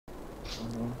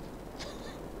Mm-hmm.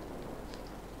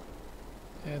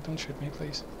 Yeah, don't shoot me,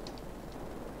 please.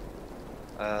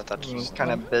 I'm That's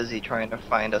kind of busy trying to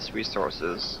find us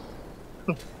resources.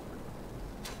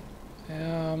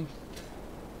 Um,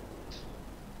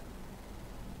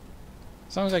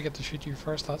 as long as I get to shoot you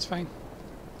first, that's fine.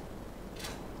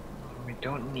 We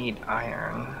don't need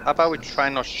iron. how about we try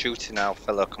not shooting our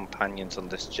fellow companions on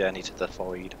this journey to the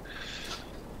void?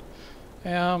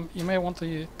 You may want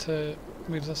to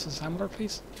move this assembler,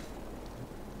 please.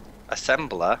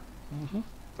 Assembler? Mm-hmm.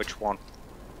 Which one?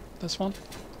 This one.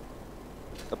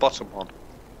 The bottom one?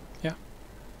 Yeah.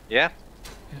 Yeah?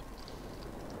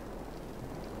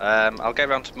 Yeah. I'll get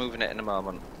around to moving it in a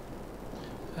moment.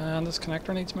 And this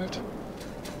connector needs moved.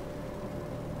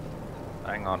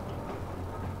 Hang on.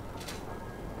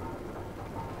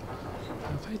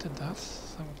 If I did that,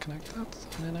 I would connect that,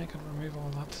 and then I could remove all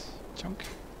that junk.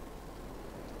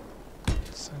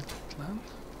 Sounds like a plan.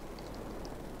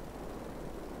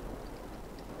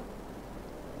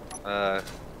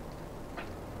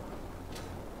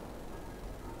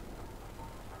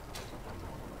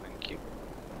 Thank you.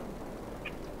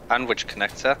 And which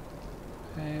connector?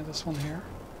 This one here.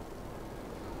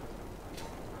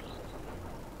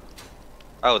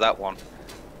 Oh, that one.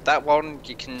 That one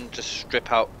you can just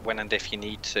strip out when and if you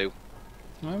need to.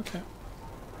 Okay.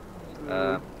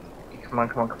 Come on,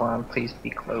 come on, come on. Please be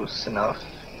close enough.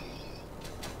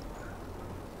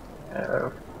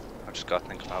 I've just got to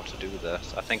think of how to do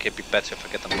this. I think it'd be better if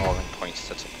I get the mooring point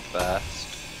set up first.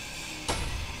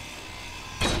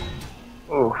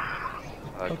 Oof.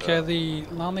 Okay, the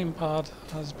landing pad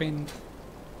has been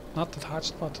not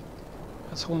detached, but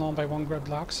it's holding on by one grid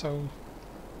lock, so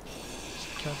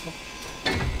just be careful.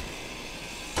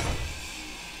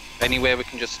 Anyway, we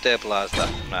can just stabilise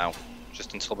that now,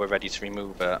 just until we're ready to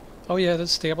remove it. Oh yeah, it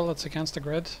is stable, it's against the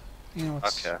grid. You know,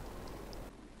 it's... Okay.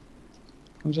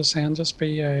 I'm just saying, just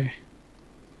be...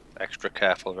 Extra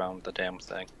careful around the damn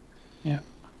thing. Yeah.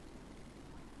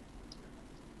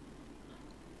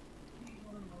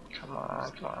 Come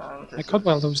on, come on. I could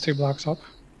weld those two blocks up.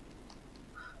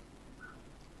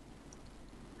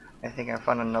 I think I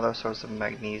found another source of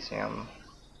magnesium.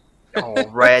 Oh,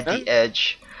 right at the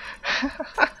edge.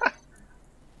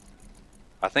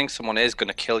 I think someone is going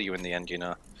to kill you in the end, you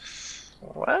know.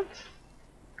 What?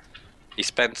 He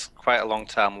spent quite a long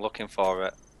time looking for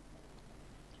it.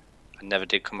 And never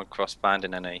did come across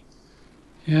finding any.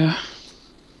 Yeah.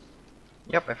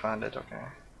 Yep, I found it, okay.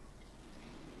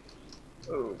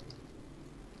 Ooh.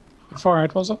 How far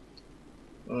out was it?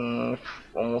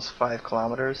 Almost 5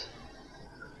 kilometers.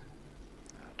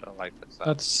 I don't like this.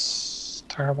 That's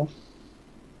terrible.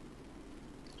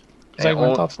 Because I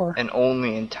went that far. And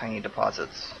only in tiny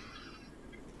deposits.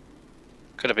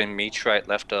 Could have been meteorite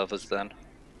leftovers then.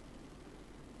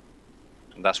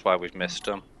 And that's why we've missed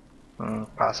them.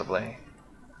 Possibly.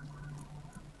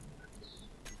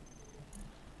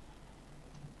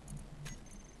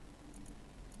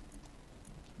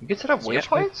 You can set up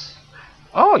waypoints?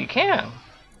 Oh, you can!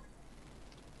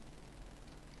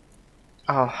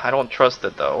 Oh, I don't trust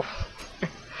it though.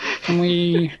 Can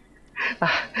we...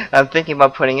 I'm thinking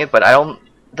about putting it, but I don't...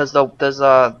 Does this,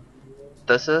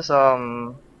 does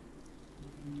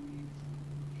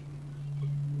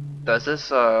this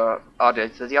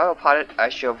the autopilot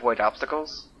actually avoid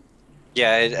obstacles?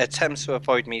 Yeah, it attempts to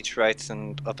avoid meteorites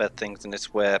and other things in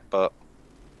its way, but...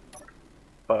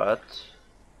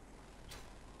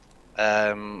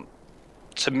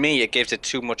 to me, it gives it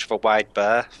too much of a wide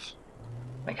berth.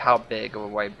 Like how big of a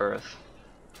wide berth?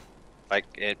 Like,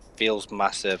 it feels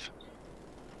massive.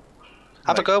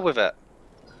 Have a go with it.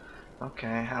 Okay,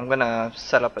 I'm gonna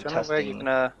set up a testing...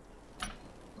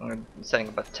 I'm setting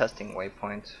up a testing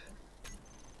waypoint.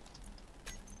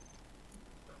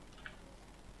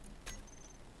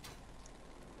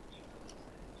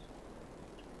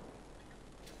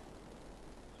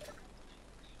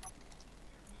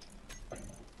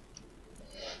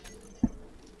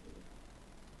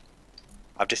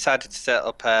 I've decided to set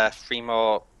up 3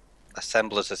 more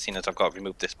assemblers as soon as I've got to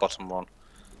remove this bottom one.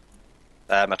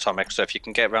 Atomic, so if you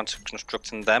can get around to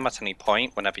constructing them at any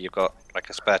point, whenever you've got like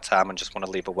a spare time and just want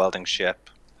to leave a welding ship.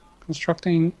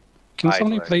 Constructing... Can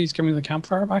somebody please give me the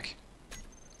campfire back?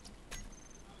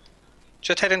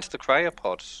 Just head into the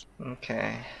cryopods.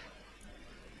 Okay.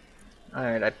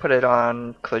 Alright, I put it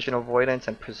on collision avoidance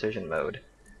and precision mode.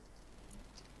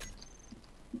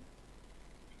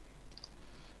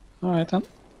 Alright then.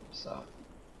 So.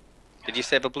 Did you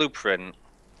save a blueprint?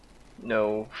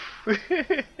 No.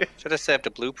 Should have saved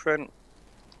a blueprint.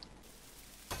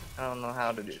 I don't know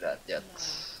how to do that yet.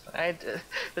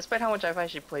 Despite how much I've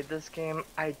actually played this game,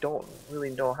 I don't really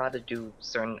know how to do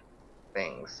certain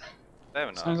things. Fair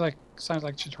enough. Sounds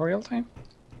like tutorial time.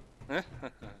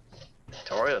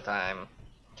 Tutorial time.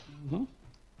 Mm-hmm.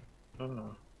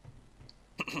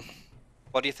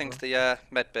 What do you think the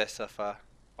med base so far?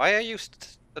 Why are you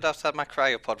stood outside my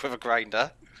cryopod with a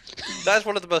grinder? That's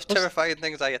one of the most terrifying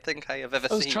things I think I have ever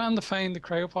seen. I was trying to find the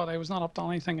cryopod. I was not up to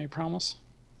anything, I promise.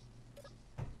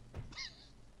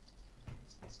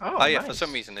 Oh, yeah, nice. for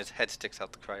some reason his head sticks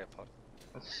out the cryopod.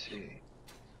 Let's see.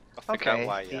 I'll figure out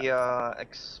why, the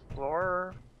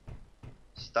Explorer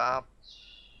stopped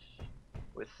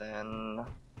within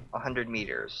 100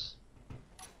 meters.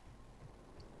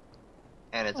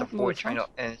 And it's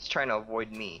trying to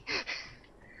avoid me.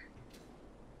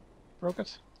 Broke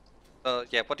it.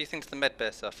 Yeah, what do you think of the med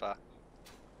base so far?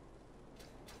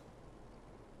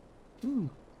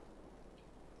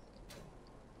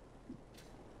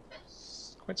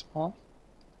 It's quite small.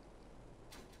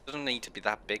 Doesn't need to be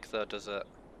that big though, does it?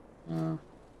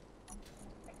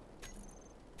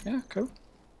 Yeah, cool.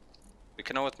 We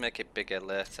can always make it bigger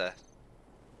later.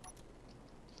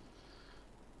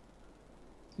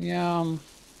 Yeah,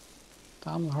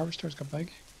 damn, the harvester's got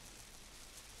big.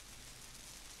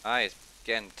 It's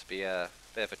getting to be a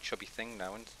bit of a chubby thing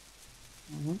now, isn't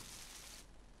it?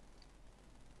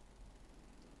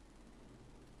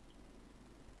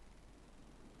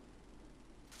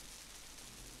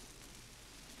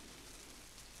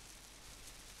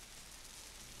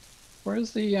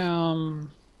 Where's the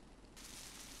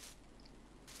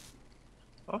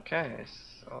Okay,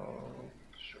 so...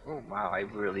 Oh wow, I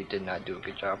really did not do a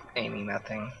good job aiming that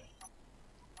thing.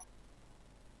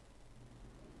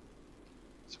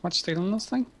 so much steel in this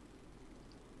thing?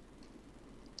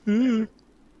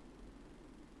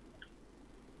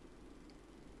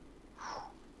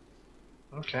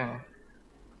 Okay.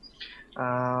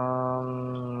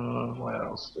 What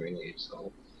else do we need?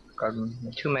 So, got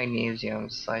 2 magnesium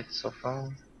sites so far.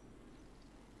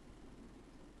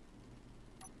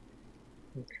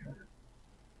 Okay.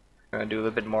 Gonna do a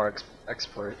little bit more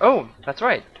explore. Oh, that's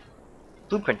right.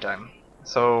 Blueprint time.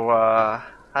 So,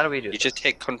 how do we do You this? just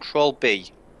hit Control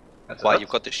B while you've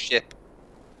got the ship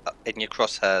in your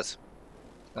crosshairs.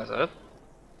 That's it?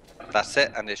 That's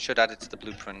it, and it should add it to the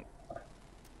blueprint.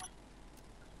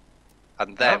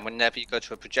 And then, whenever you go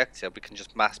to a projectile, we can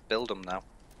just mass build them now.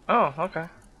 Oh, okay.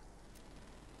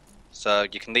 So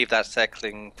you can leave that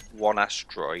circling one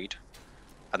asteroid,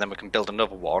 and then we can build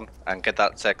another one, and get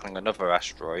that circling another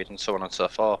asteroid, and so on and so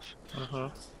forth.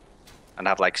 And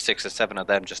have like 6 or 7 of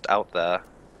them just out there,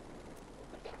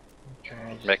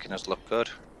 making us look good,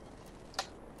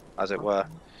 as it were.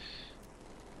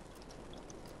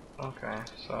 Okay,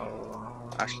 so...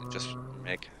 Actually, just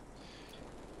make...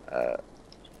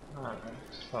 Alright,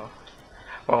 so...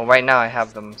 Well, right now I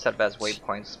have them set up as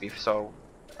waypoints, so,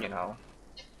 you know...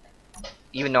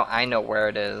 Even though I know where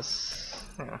it is...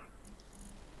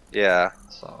 Yeah.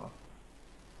 So...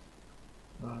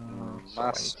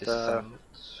 Master...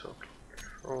 So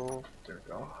control... There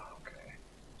we go. Okay.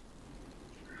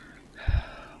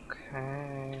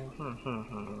 Okay...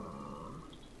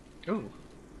 Ooh.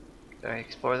 Did I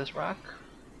explore this rock?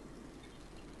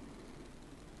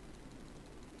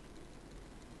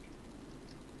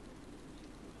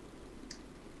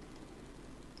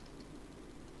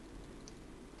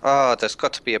 Oh, there's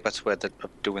got to be a better way of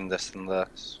doing this than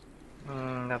this.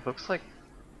 That looks like...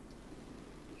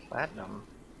 platinum.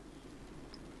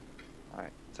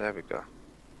 Right, there we go.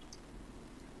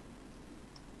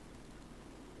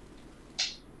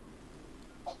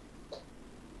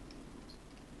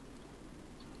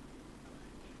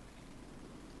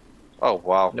 Oh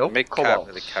wow, Nope, Mig can't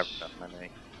really carry that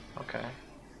many. Okay.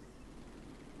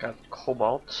 Got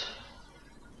cobalt.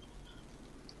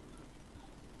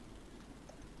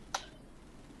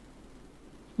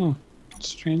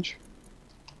 Strange.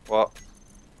 What?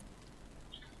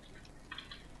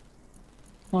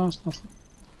 Well, it's nothing.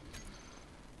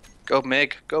 Go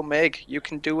Mig, you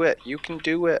can do it, you can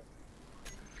do it.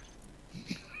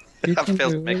 I've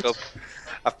filled Mig up.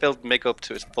 I've filled Mig up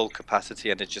to its full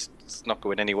capacity and it's not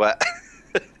going anywhere.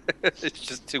 It's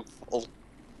just too full.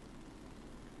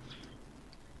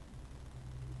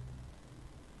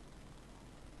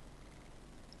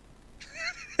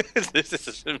 This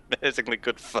is amazingly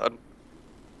good fun.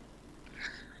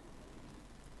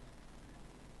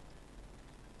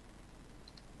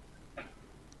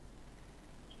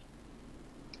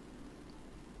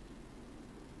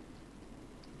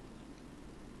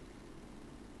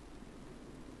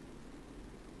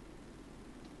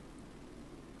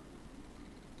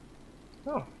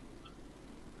 Oh.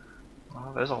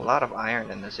 Well, there's a lot of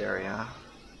iron in this area.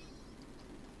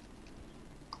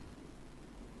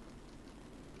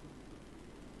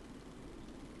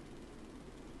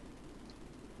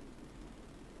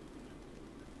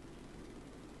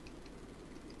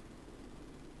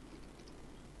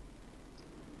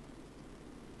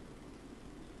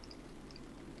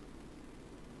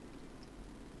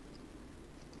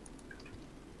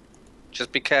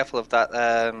 Just be careful of that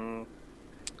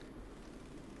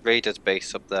Raiders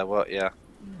base up there, what? Yeah.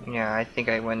 Yeah, I think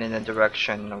I went in the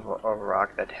direction of a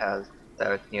rock that has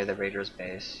near the Raiders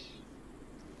base.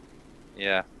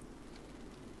 Yeah.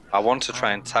 I want to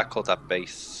try and tackle that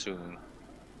base soon.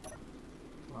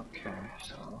 Okay,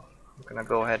 so I'm gonna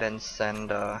go ahead and send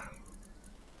the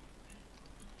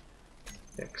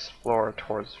Explorer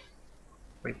towards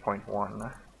waypoint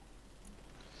 1.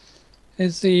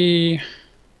 Is the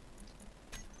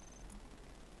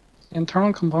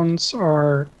internal components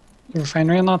or the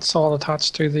refinery and that's all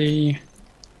attached to the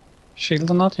shield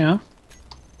and that, yeah?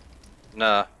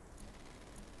 No.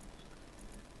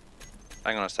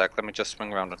 Hang on a sec, let me just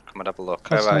swing around and come and have a look.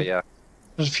 That's Alright, yeah.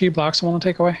 There's a few blocks I want to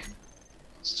take away.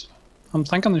 I'm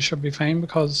thinking they should be fine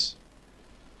because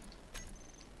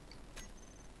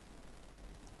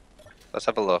Let's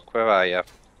have a look. Where are you?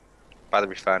 By the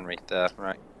refinery there,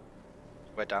 right.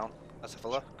 We're down. Let's have a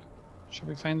look. should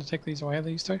be fine to take these away,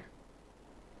 these two.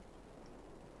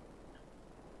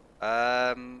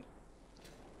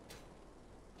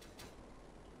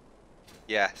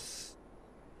 Yes.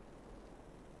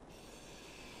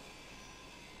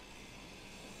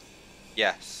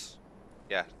 Yes.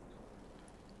 Yeah.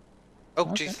 Oh,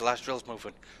 Okay. jeez, the last drill's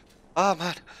moving. Oh,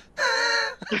 man.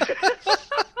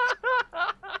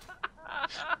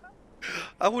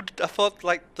 I thought,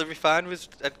 like, the refineries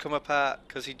had come apart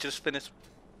because he just finished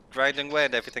grinding away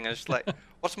and everything. I was just like,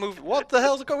 what's moving? What the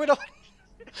hell's going on?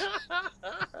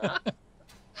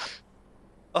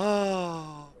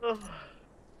 Oh.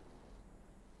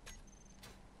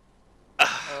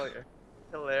 Oh, you're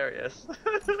hilarious.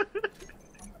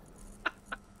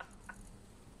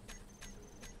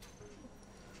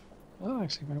 That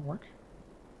actually might work.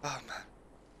 Oh, man.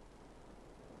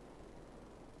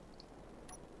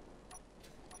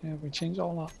 Yeah, we changed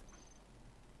all that.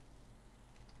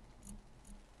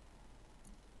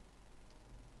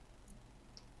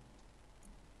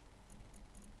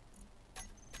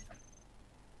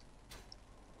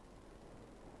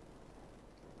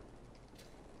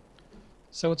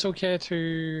 So it's okay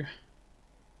to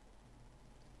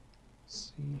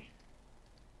see.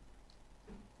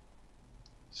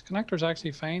 This connector's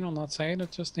actually fine on that side.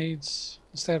 It just needs,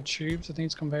 instead of tubes, it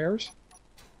needs conveyors.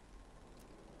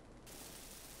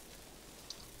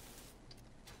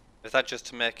 Is that just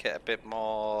to make it a bit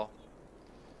more...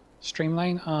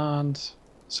 Streamline and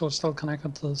so it's still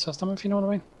connected to the system, if you know what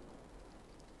I mean.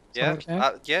 Is Yeah,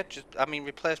 that okay? yeah. Just I mean,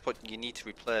 replace what you need to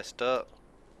replace. Don't.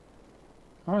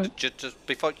 Alright. Just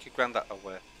before you grind that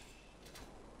away.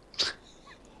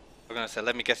 I'm gonna say,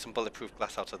 let me get some bulletproof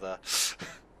glass out of there.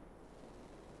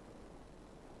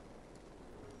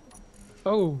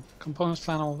 Oh, components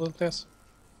flying all over the place.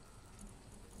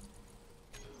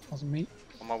 Wasn't me.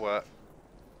 On my work.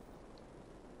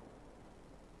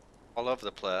 All over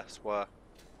the place. Where? Up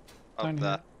Down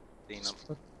there. here. Seen them.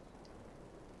 Split.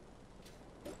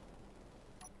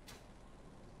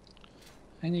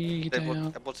 I need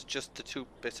Was it just the 2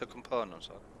 bits of components?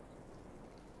 Or?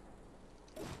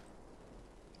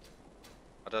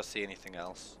 I don't see anything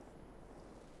else.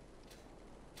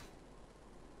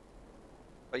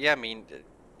 But yeah, I mean,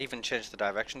 even change the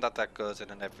direction that goes in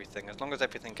and everything. As long as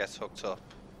everything gets hooked up.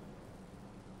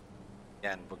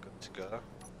 Yeah, and we're good to go.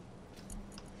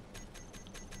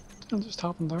 What just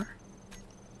happened there?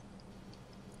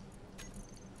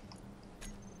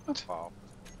 What? Wow.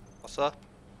 What's up?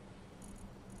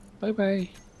 Bye bye.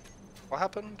 What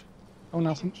happened? Oh,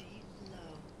 nothing.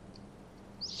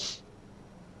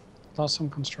 Lost some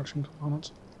construction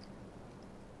components.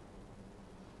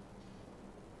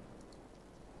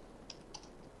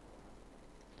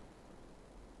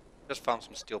 Just found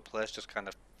some steel plates just kind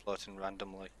of floating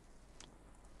randomly.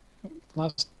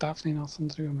 That's definitely nothing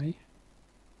to do with me.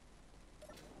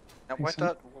 Now, I why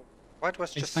think- do I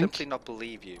just think- simply not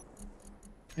believe you?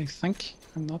 I think.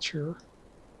 I'm not sure.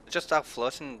 They're just out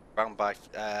floating around by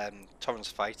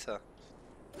Toran's fighter.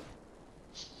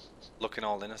 Looking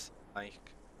all innocent, like.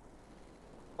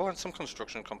 Oh, and some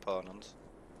construction components.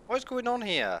 What is going on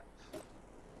here?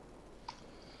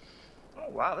 Oh,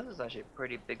 wow, this is actually a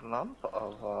pretty big lump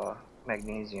of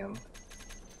magnesium.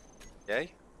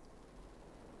 Yay?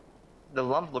 The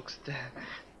lump looks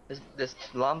this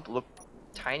lump looked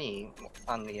tiny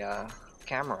on the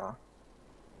camera,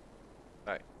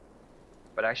 Right.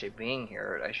 but actually being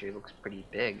here, it actually looks pretty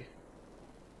big.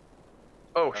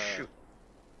 Oh Uh, shoot!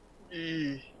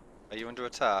 Eee. Are you under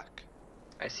attack?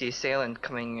 I see assailant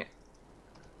coming.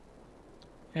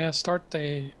 Yeah, start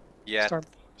the Yeah,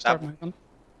 start moving.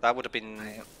 that would have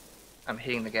been I'm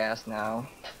hitting the gas now.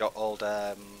 your old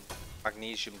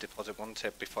magnesium deposit, wasn't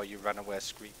it, before you ran away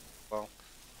screaming? Well,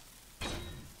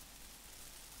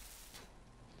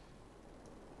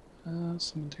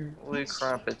 Some material. Holy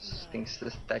crap!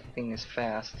 That thing is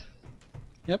fast.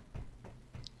 Yep.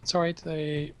 It's alright.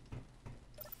 I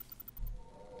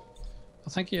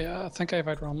think I think I've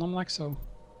outrun them. Like so.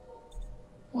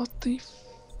 What the?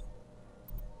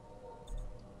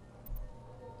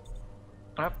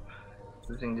 Up.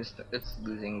 Losing this. It's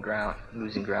losing ground.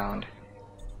 Losing ground.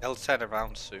 It'll turn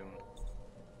around soon.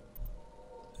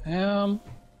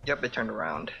 Yep, it turned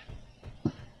around.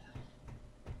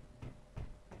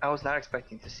 I was not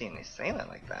expecting to see an assailant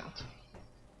like that.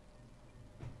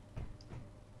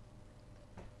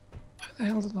 How the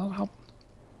hell did that happen?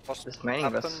 What's This many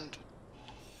of us. happened?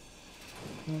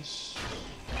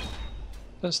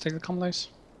 Let's take the come loose.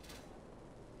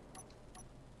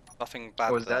 Nothing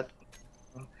bad. Was there.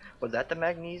 that the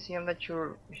magnesium that you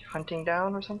were hunting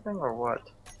down or something, or what?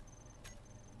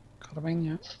 Could have been,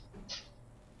 yeah.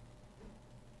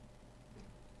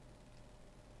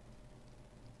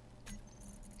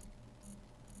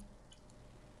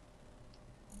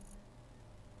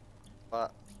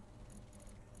 But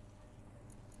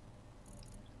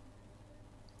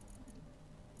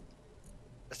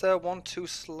is there one too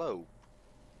slow?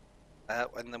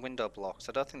 In the window blocks?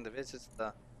 I don't think there is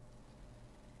there?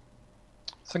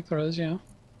 I think there is, yeah.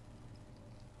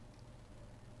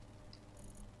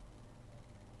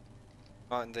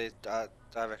 Not in the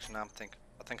direction I'm thinking.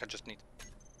 I think I just need.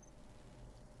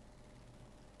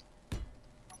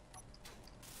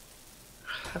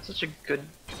 That's such a good.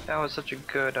 That was such a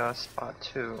good spot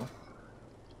too.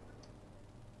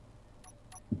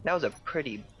 That was a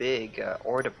pretty big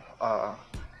ore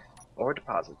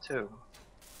deposit too.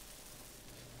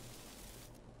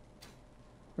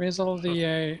 Raise all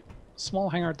the small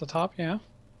hangar at the top, yeah.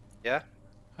 Yeah.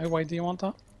 How wide do you want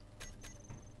that?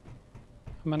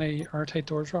 How many airtight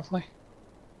doors roughly?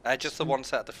 Just the one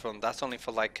set at the front. That's only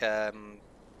for like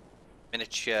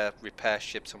miniature repair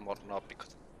ships and whatnot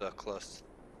because they're close.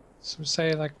 So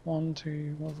say like 1,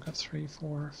 2, what have we got? 3,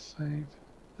 4, 5.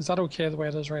 Is that okay the way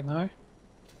it is right now? I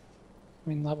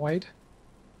mean that wide?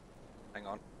 Hang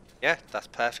on. Yeah, that's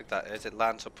perfect. That is. It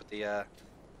lines up with the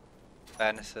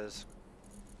furnaces.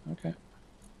 Okay.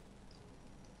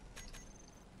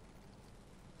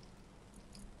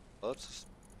 Loads.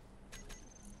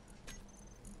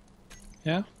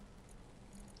 Yeah?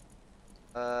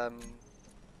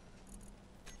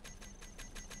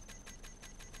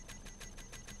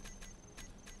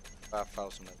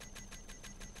 5,000.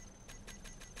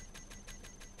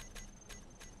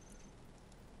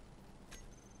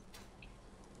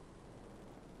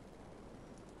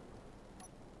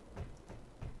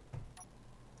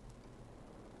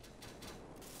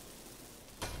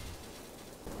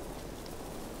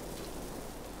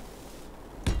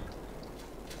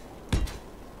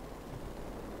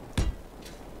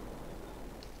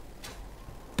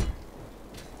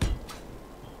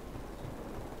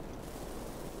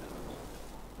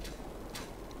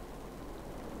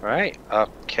 Right,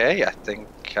 okay, I think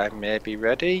I may be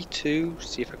ready to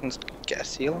see if I can get a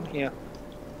seal on here.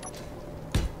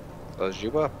 Close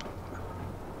you up.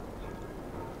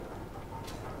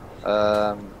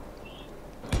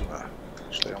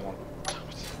 Actually I want...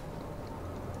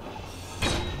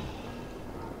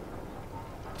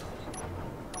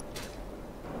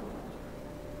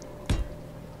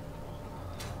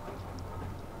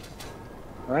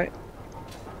 Right.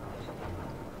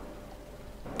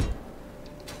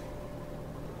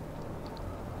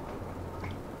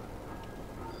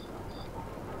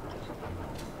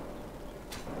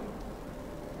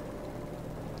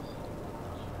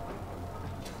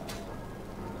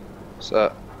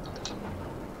 So,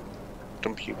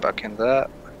 dump you back in there.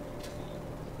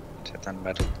 Take the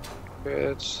metal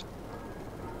goods.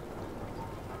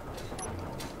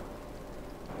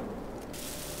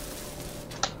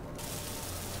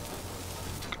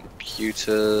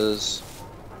 Computers.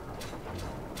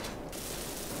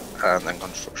 And then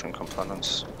construction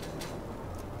components.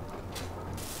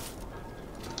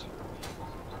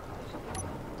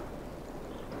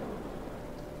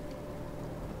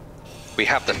 We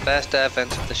have the first air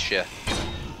vent of the ship.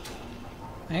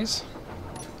 Nice.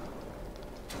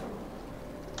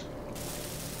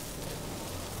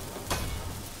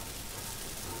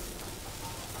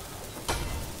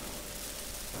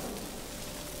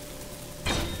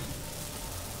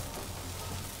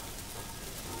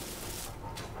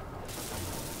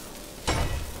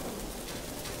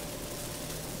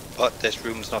 But this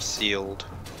room's not sealed.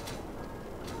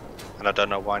 And I don't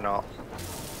know why not.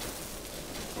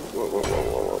 Whoa, whoa, whoa,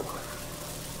 whoa, whoa.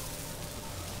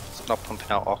 It's not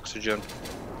pumping out oxygen.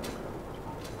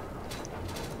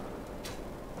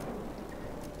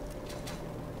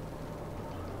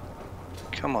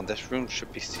 Come on, this room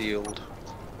should be sealed.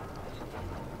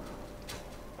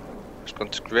 It's gone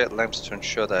to great lengths to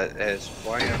ensure that it is.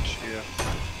 Why aren't you?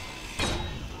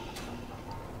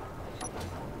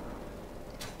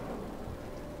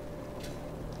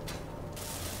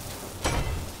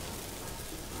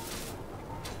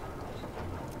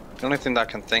 The only thing that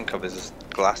I can think of is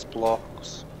glass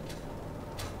blocks.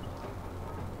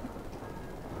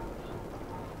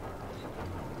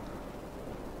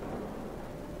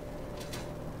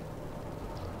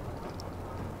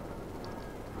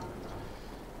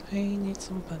 I need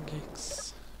some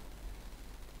pancakes.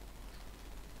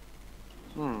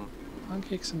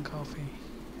 Pancakes and coffee.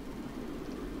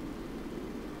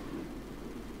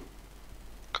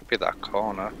 Could be that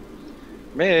corner.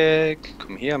 Meg,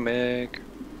 come here, Meg.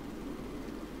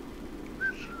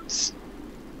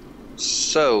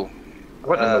 So,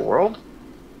 What in the world?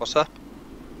 what's up?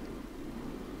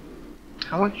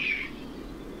 How much?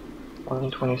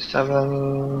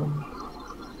 127.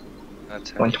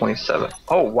 127.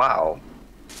 Oh wow.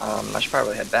 I should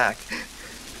probably head back.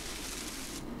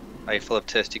 Are you full of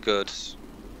tasty goods?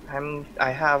 I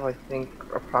have, I think,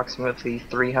 approximately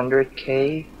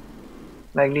 300k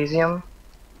magnesium.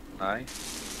 Aye.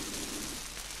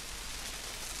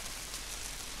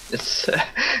 It's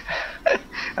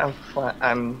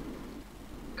I'm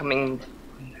coming.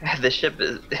 The ship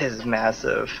is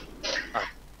massive. Oh.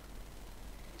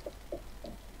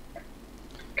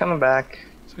 Coming back.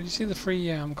 So you see the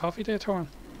free coffee day, Toran?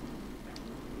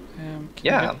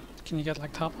 Yeah. Can you get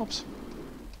like top ups?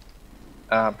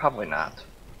 Probably not.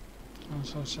 Oh,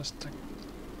 so it's just like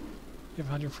you've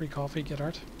had your free coffee, get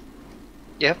out.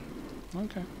 Yep.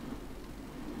 Okay.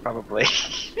 Probably.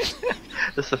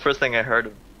 This is the first thing I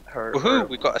heard. Woohoo!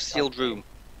 We got a sealed room.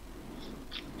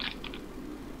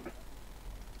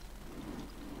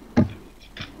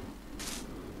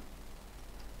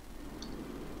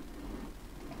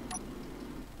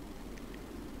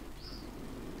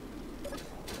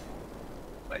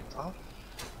 Lights off.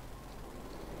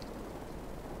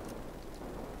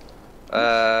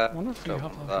 I wonder if we Don't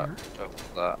have want that that. here.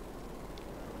 Don't want that.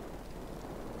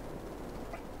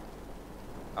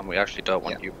 And we actually don't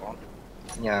want you on.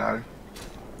 Yeah.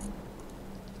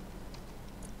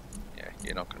 Yeah,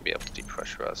 you're not going to be able to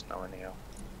depressurize now anyhow.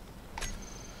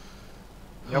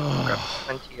 Yep. We got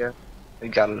plenty here. We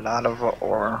got a lot of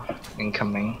ore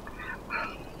incoming.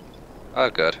 Oh,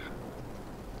 good.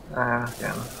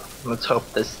 Yeah. Let's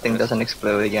hope this thing doesn't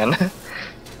explode again.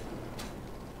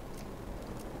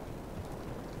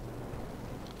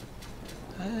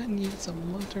 I need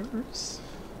some motors.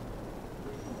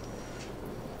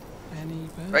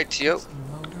 Right, Tio.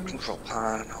 Some motors. Control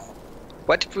panel.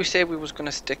 Where did we say we was going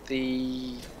to stick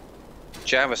the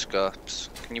gyroscopes?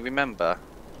 Can you remember?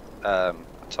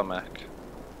 Atomic.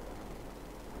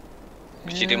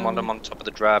 Because you didn't want them on top of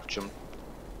the drive jump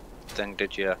thing,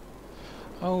 did you?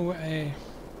 Oh,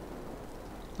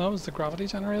 that was the gravity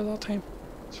generator that time,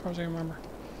 as far as I remember.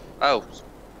 Oh.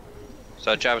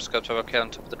 So gyroscopes are okay on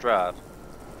top of the drive?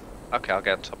 Okay, I'll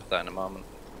get on top of that in a moment.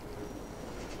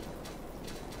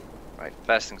 Right,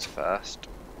 first things first.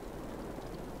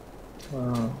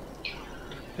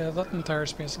 Yeah, that entire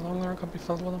space along there could be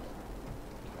filled with them.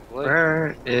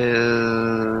 Where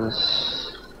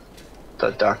is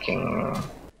the docking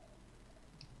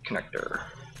connector?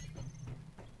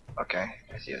 Okay,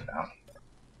 I see it now.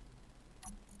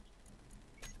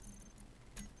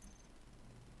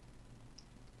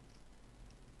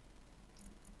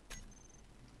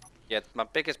 Yeah, my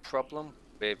biggest problem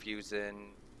with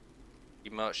using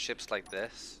remote ships like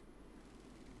this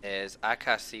is I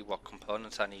can't see what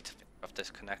components I need to figure off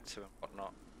this connector and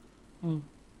whatnot.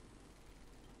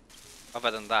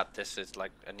 Other than that, this is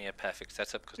like a near perfect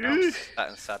setup because now I'm sat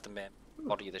inside the main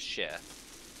body of the ship.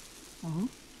 I'm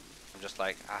just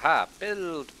like, aha,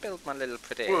 build my little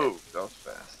pretty. Whoa, that was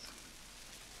fast.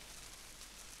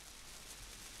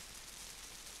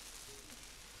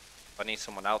 I need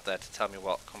someone out there to tell me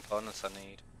what components I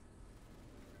need.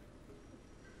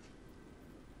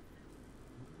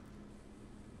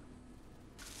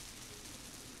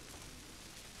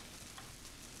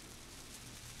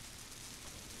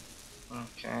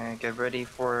 Okay, get ready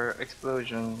for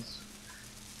explosions.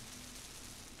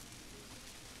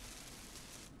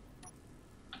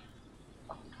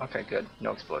 Okay, good.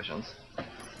 No explosions.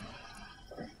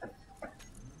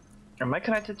 Am I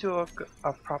connected to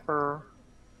a proper...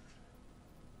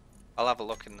 I'll have a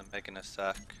look in the Meg in a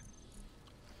sec.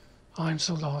 Oh, I'm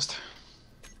so lost.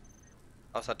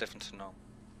 How's that different to know?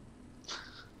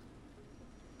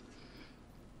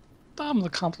 Damn, the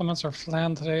compliments are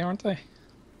flying today, aren't they?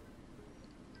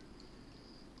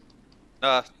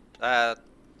 No,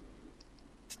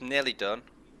 nearly done.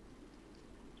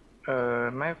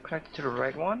 Am I connected to the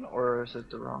right one, or is it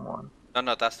the wrong one?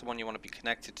 No, that's the one you want to be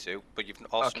connected to, but you've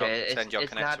also not Okay, turned your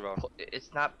connector on.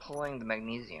 it's not pulling the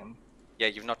magnesium. Yeah,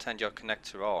 you've not turned your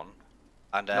connector on,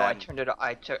 and No, I turned it.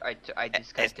 I it's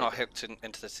disconnected. not hooked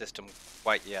into the system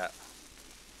quite yet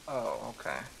Oh,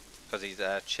 okay. because he's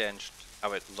changed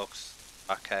how it looks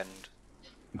back end.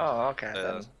 Oh, okay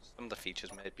then. Some of the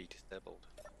features may be disabled.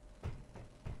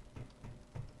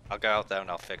 I'll go out there and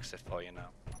I'll fix it for you now.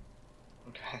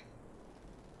 Okay.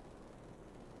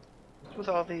 What's with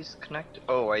all these connect?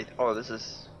 Oh, oh, this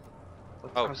is.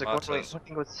 Oh, I was like motors.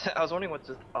 wondering what's. I was wondering what's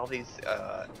with all these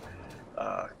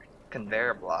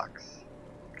conveyor blocks.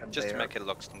 Just to make it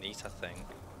look neat, I think.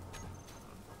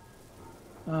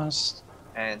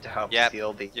 And to help Yep,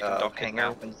 seal the you can dock it hangar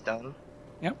now. when it's done.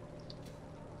 Yep.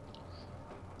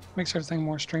 Makes everything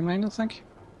more streamlined, I think.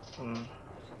 Hmm.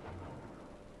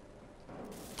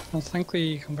 I think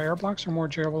the conveyor blocks are more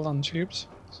durable than tubes,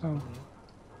 so...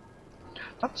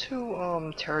 Not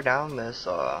to tear down this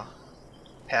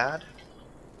pad.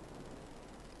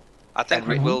 I think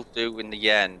we And will do in the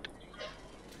end.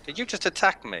 Did you just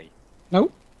attack me?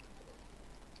 Nope.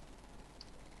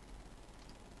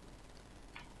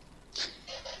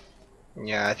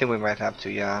 Yeah, I think we might have to.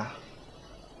 Yeah.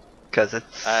 Because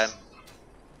it's.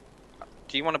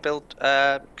 Do you want to build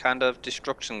kind of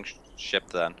destruction ship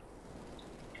then?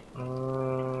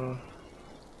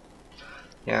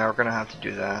 Yeah, we're gonna have to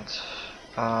do that.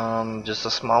 Just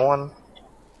a small one.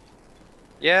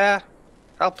 Yeah,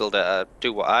 I'll build it.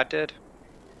 Do what I did.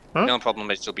 Hmm? The only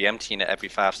problem is you'll be emptying it every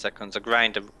 5 seconds. A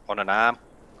grinder on an arm.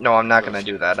 No, I'm not gonna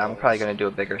do that. I'm probably gonna do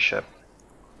a bigger ship.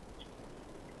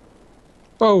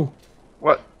 Whoa!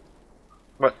 What?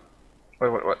 What?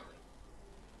 What?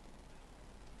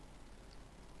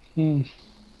 Hmm.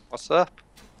 What's up?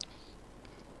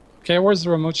 Okay, where's the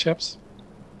remote ships?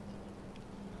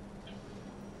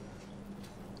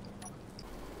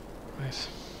 Right.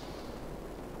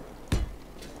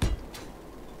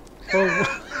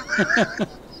 Oh!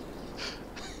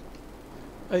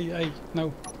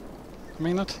 No. I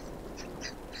mean it.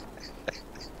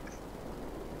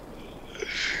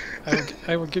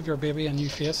 I will give your baby a new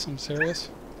face, I'm serious.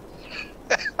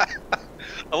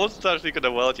 I wasn't actually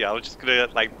gonna weld you, I was just gonna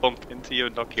like bump into you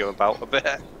and knock you about a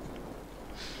bit.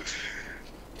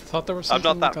 Thought there was I'm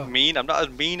something not that mean, I'm not as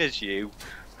mean as you.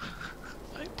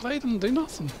 I didn't do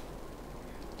nothing.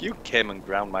 You came and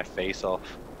ground my face off.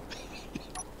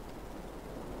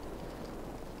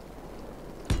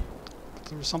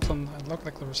 There was something, it looked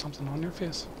like there was something on your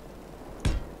face.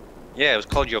 Yeah, it was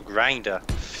called your grinder.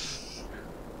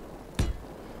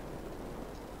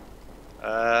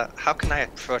 How can I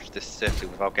approach this safely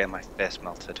without getting my face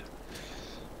melted?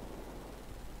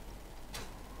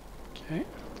 Okay,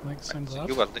 I like the sound of that.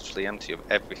 You are literally empty of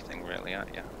everything, really,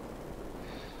 aren't you?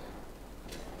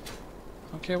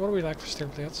 Okay, what do we like for steel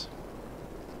plates?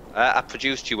 I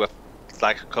produced you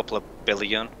like a couple of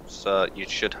billion, so you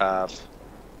should have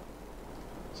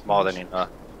more than enough.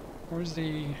 Where's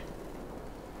the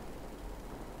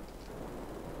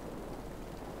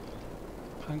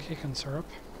pancake and syrup?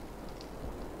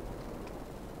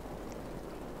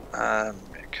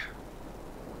 Mick.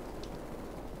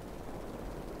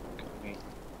 Can we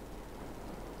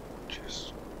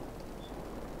just...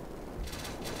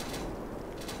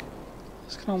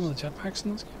 What's going on with the jetpacks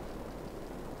in this game?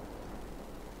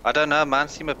 I don't know, man,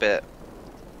 seem a bit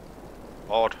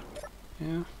odd.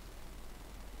 Yeah.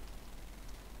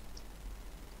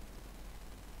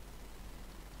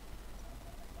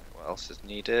 What else is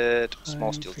needed?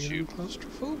 Small steel feeling tube.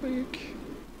 claustrophobic.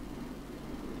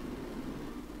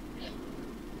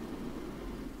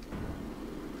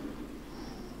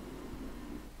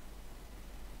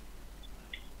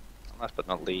 Last but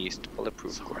not least,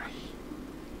 bulletproof glass.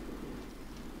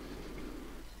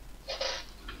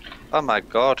 Oh my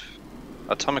god.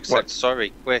 Atomic What? Sect,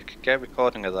 sorry, quick, get a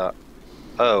recording of that.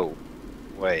 Oh,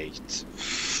 wait.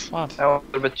 What? That was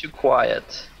a bit too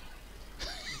quiet.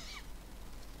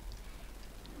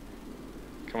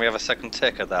 Can we have a second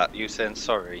take of that? You saying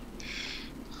sorry?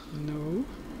 No.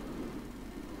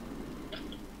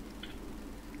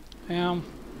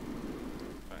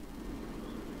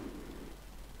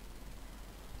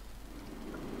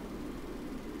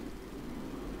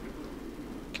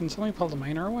 Can somebody pull the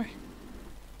miner away?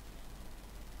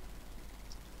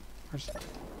 Where's...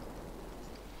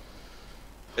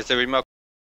 Is the remote